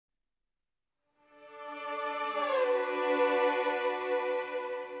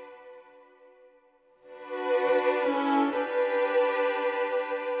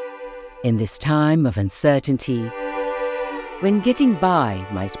In this time of uncertainty, when getting by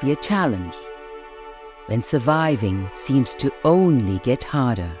might be a challenge, when surviving seems to only get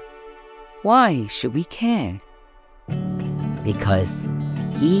harder, why should we care? Because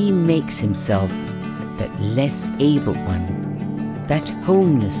He makes Himself that less able one, that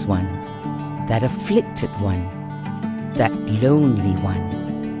homeless one, that afflicted one, that lonely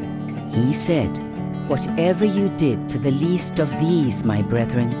one. He said, "Whatever you did to the least of these, my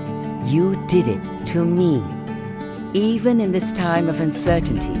brethren, you did it to me." Even in this time of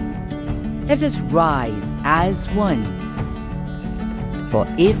uncertainty, let us rise as one. For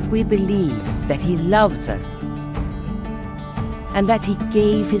if we believe that He loves us and that He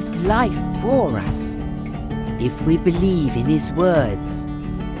gave His life for us, if we believe in His words,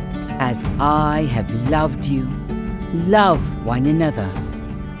 "As I have loved you, love one another,"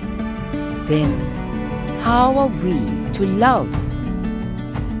 then how are we to love?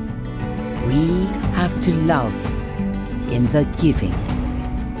 We have to love in the giving.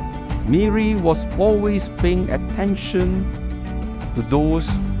 Mary was always paying attention to those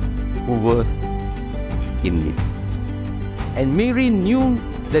who were in need. And Mary knew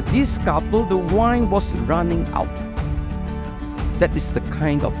that this couple, the wine was running out. That is the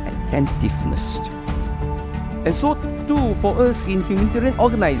kind of attentiveness. And so too, for us in humanitarian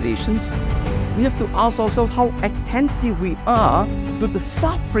organizations, we have to ask ourselves how attentive we are to the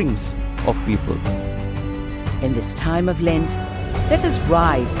sufferings of people. In this time of Lent, let us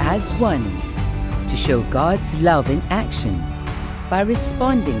rise as one to show God's love in action by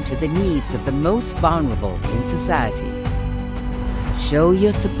responding to the needs of the most vulnerable in society. Show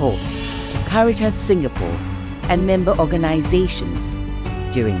your support to Caritas Singapore and member organizations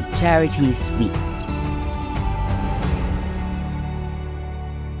during Charities Week.